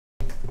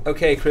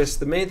Okay, Chris,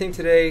 the main thing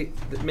today,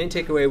 the main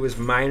takeaway was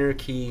minor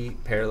key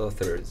parallel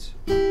thirds.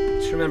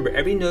 Just remember,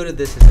 every note of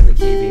this is in the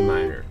key of E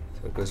minor.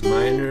 So it goes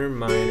minor,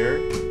 minor,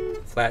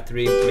 flat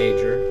 3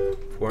 major,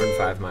 4 and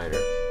 5 minor.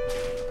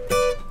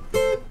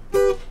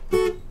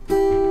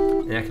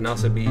 And that can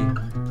also be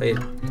played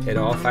at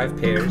all 5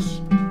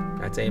 pairs.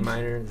 That's A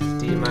minor, this is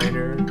D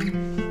minor,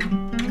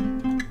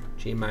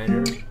 G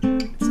minor,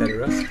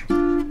 etc.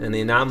 And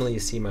the anomaly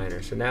is C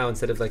minor. So now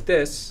instead of like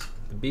this,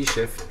 the B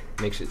shift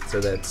makes it so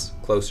that's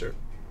closer.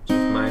 So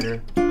it's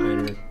minor,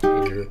 minor,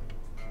 major.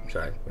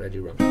 Sorry, what did I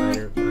do wrong?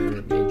 Minor,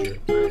 minor, major,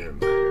 minor,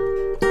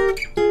 minor.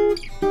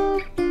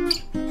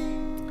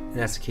 And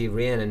that's the key of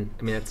Rhiannon.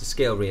 I mean, that's the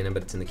scale of Rhiannon,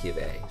 but it's in the key of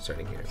A,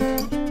 starting here.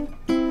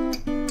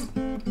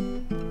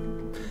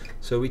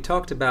 So we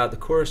talked about the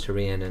chorus to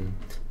Rhiannon,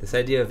 this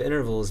idea of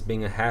intervals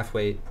being a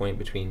halfway point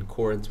between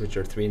chords, which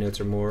are 3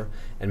 notes or more,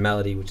 and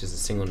melody, which is a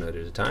single note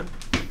at a time.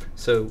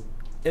 So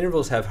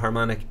intervals have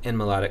harmonic and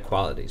melodic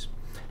qualities.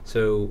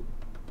 So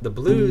the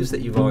blues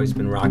that you've always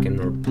been rocking,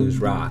 or blues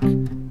rock,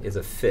 is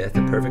a fifth,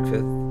 a perfect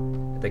fifth,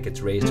 that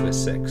gets raised to a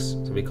 6.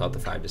 So we call it the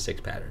 5 to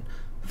 6 pattern.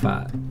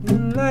 5.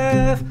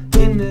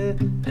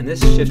 And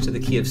this shifts to the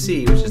key of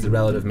C, which is the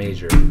relative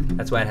major.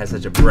 That's why it has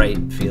such a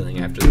bright feeling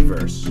after the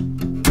verse.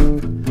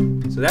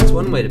 So that's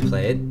one way to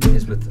play it,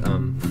 is with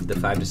the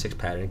 5 to 6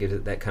 pattern. It gives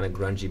it that kind of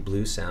grungy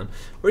blues sound.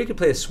 Or you could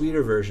play a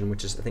sweeter version,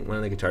 which is I think one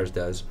of the guitars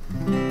does,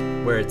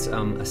 where it's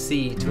a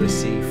C to a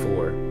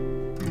C4,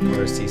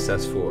 or a C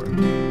sus4.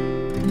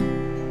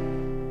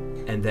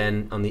 And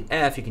then on the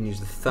F, you can use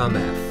the thumb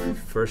F,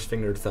 first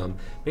fingered thumb.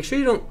 Make sure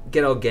you don't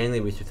get all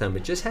gangly with your thumb.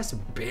 It just has to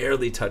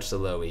barely touch the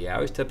low E. I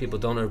always tell people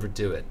don't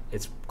overdo it.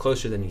 It's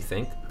closer than you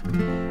think.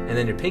 And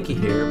then your pinky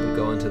here would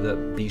go into the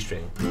B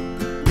string.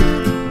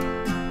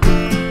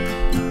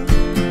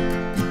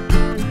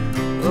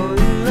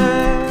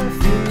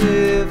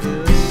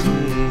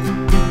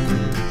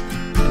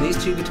 And these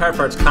two guitar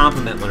parts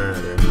complement one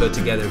another and go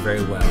together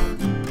very well.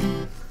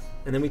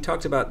 And then we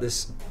talked about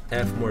this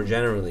F more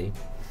generally,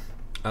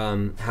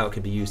 how it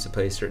could be used to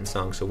play certain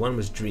songs. So one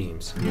was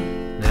Dreams.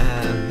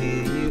 Now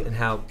hear you, and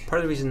how part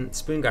of the reason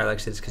Spoon Guy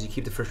likes it is because you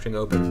keep the first string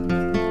open,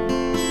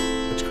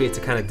 which creates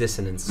a kind of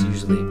dissonance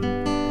usually.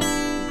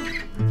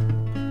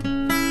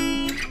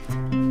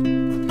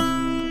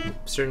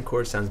 Certain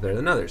chords sounds better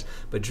than others,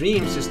 but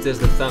Dreams just does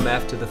the thumb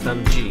F to the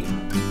thumb G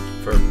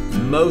for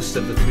most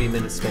of the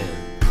 3-minute span.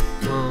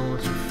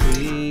 Want your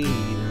freedom.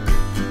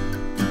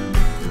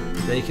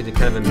 Then you could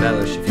kind of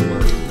embellish if you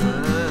want.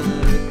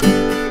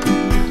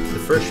 The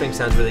first string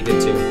sounds really good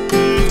too.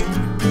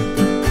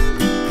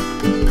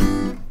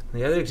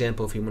 The other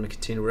example, if you want to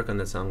continue to work on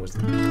that song, was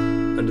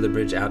Under the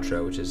Bridge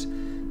outro, which is,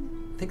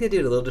 I think they do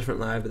it a little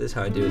different live, but this is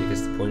how I do it. It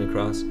gets the point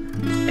across.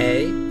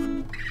 A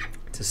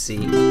to C,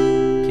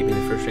 keeping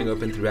the first string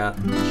open throughout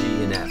G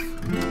and F.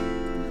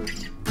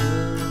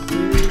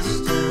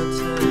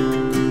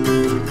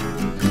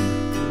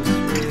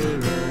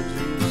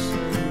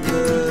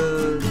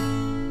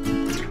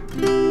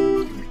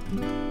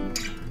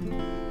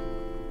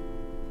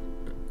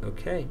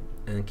 Okay,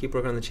 and keep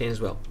working on the chain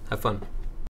as well. Have fun.